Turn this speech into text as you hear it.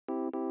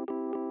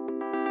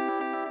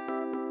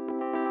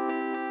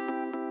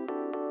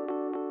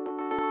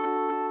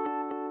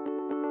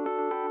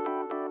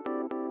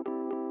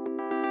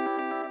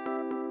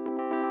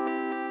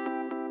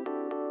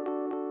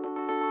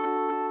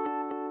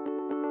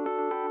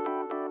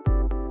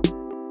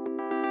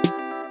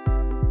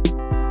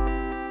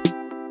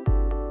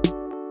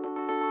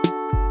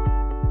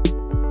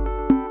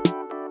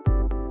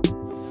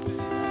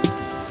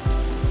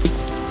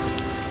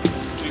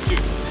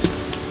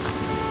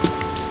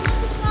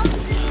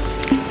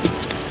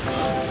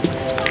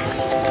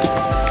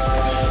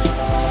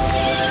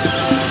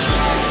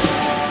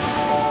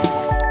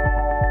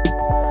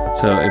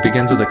So it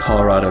begins with the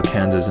Colorado,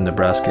 Kansas, and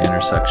Nebraska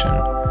intersection,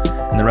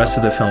 and the rest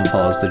of the film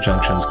follows the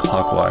junctions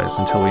clockwise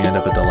until we end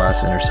up at the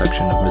last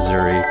intersection of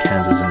Missouri,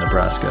 Kansas, and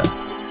Nebraska.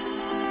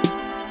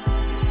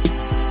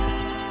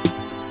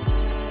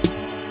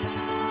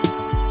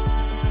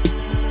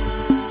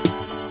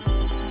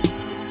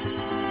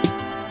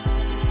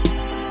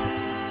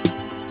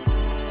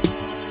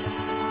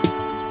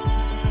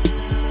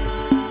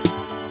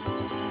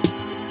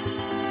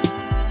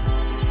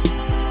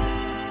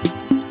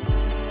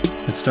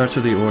 It starts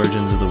with the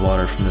origins of the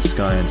water from the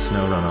sky and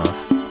snow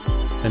runoff,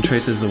 then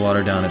traces the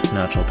water down its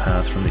natural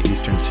path from the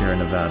eastern Sierra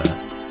Nevada,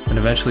 and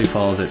eventually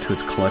follows it to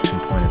its collection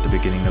point at the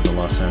beginning of the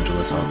Los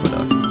Angeles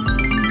Aqueduct.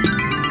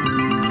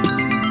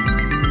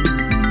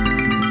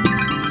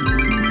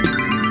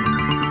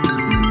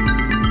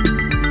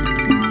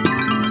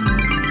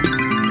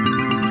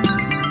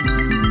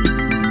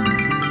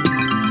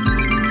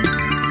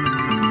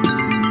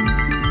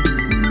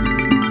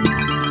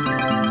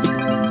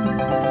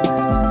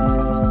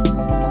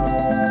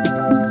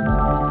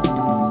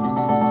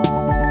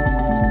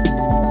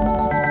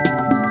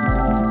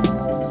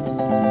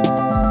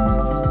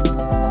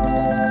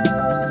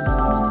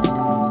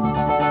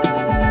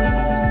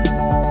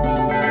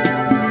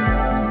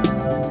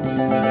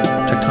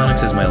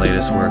 Is my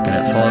latest work, and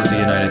it follows the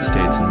United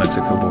States and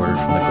Mexico border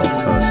from the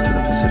Gulf Coast to the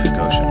Pacific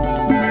Ocean.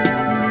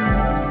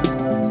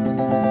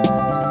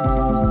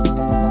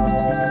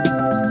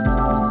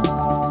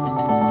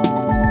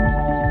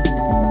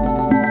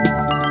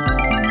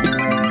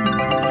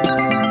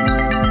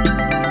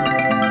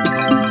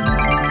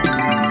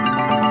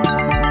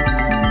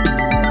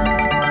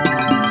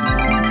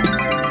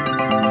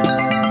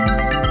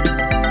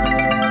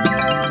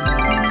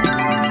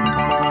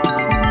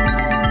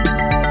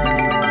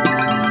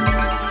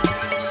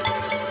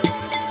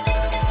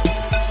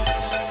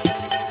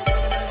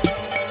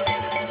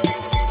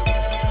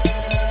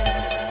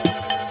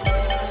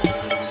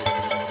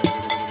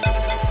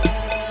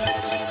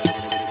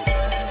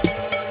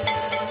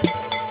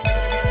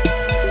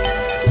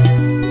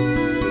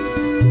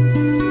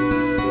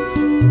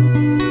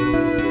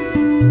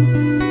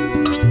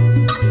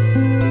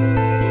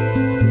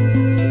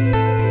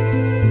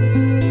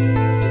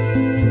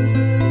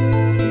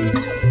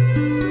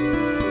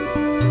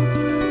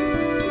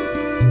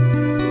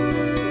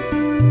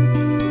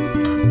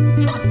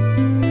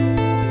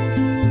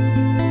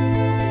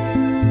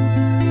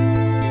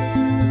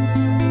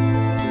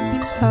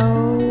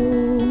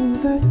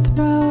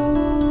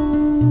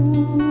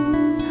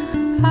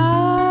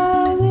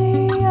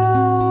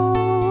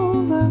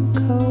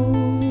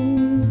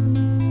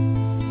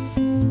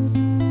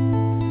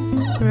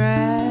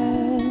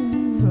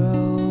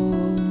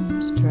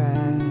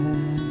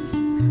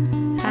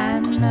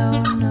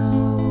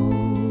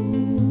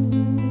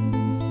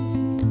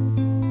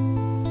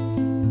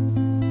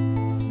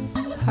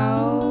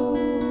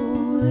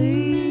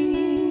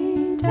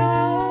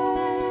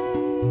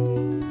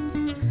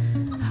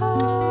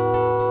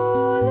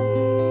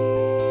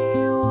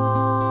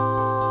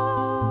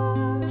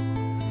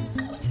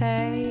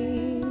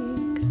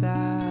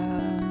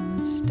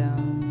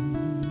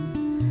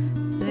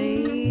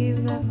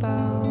 Leave the bar.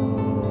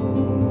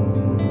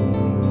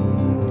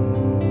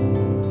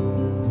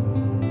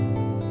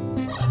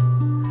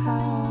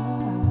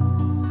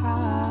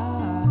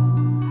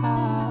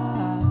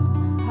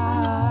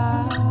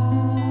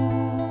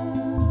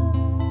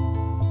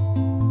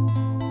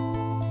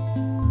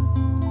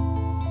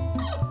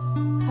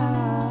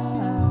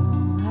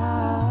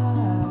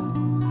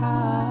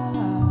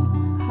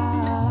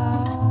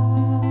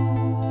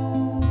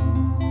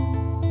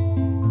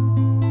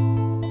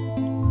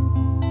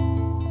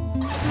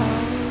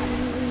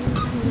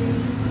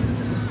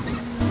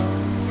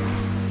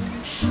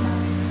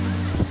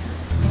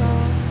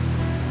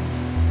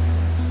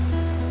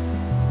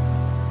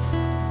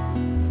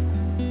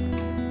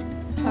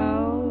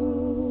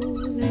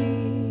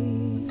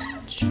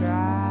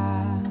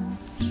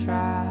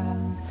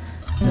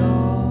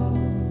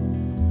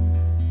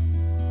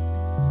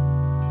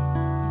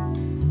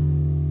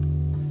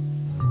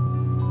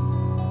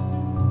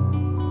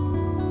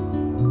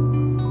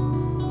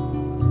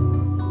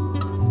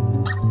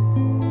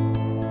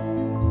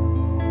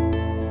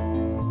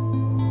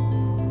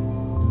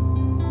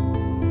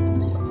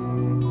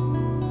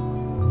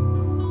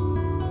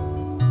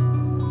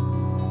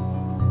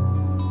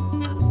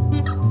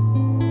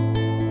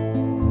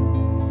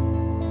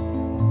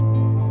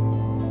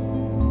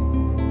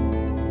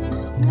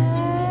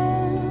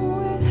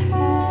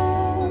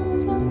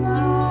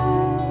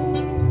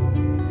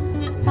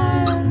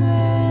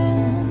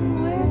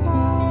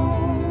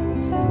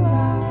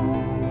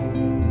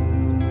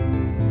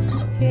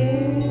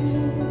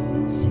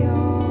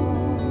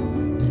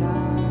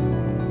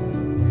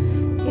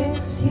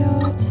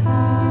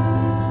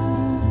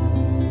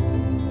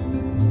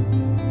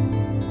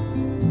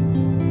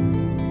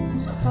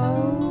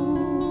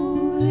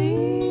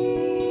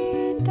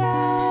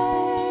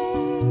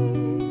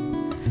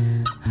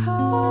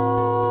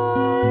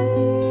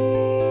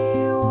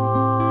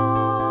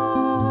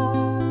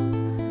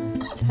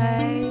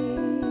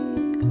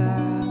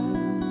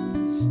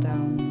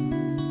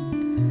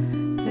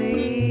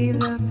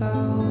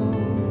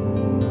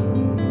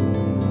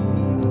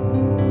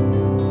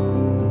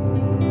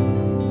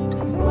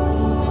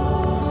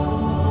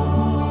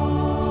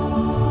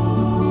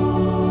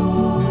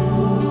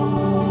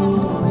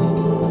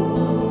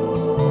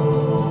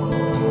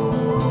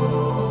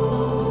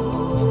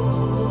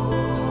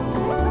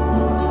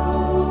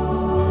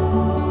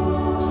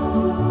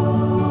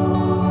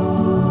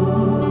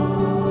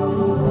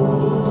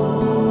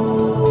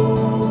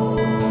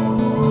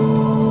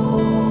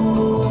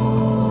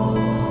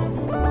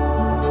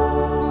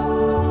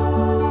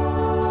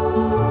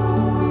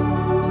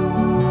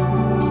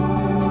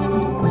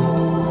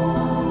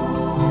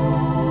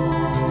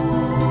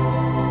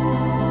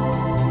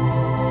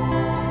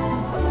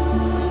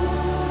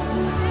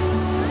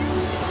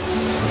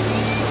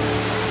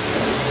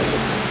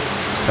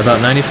 About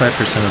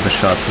 95% of the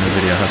shots in the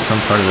video have some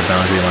part of the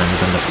boundary line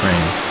within the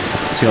frame,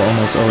 so you'll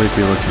almost always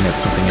be looking at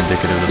something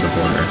indicative of the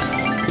border.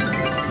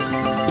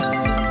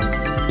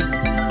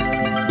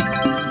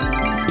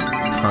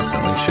 It's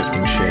constantly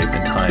shifting shape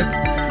and type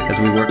as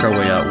we work our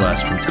way out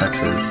west from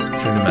Texas,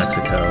 through New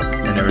Mexico,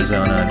 and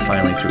Arizona, and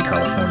finally through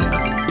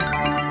California.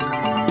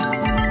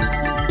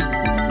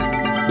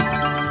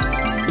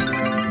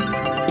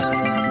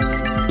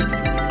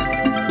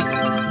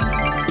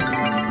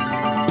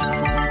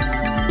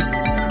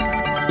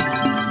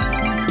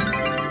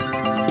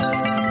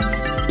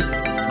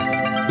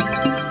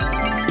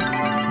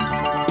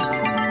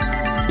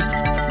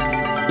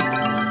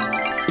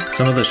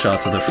 Some of the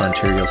shots of the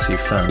frontier you'll see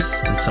fence,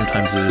 and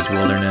sometimes it is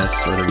wilderness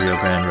or the Rio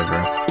Grande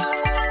River.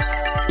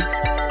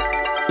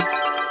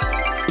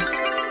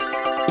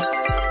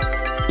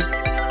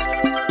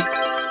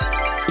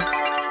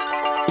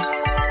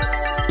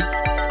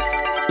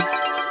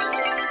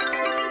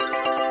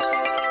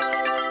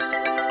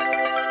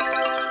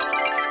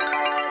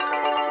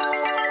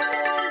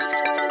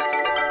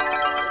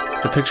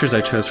 The pictures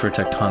I chose for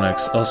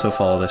tectonics also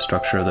follow the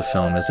structure of the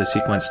film, as the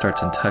sequence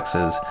starts in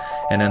Texas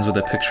and ends with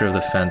a picture of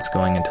the fence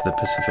going into the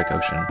Pacific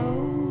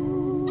Ocean.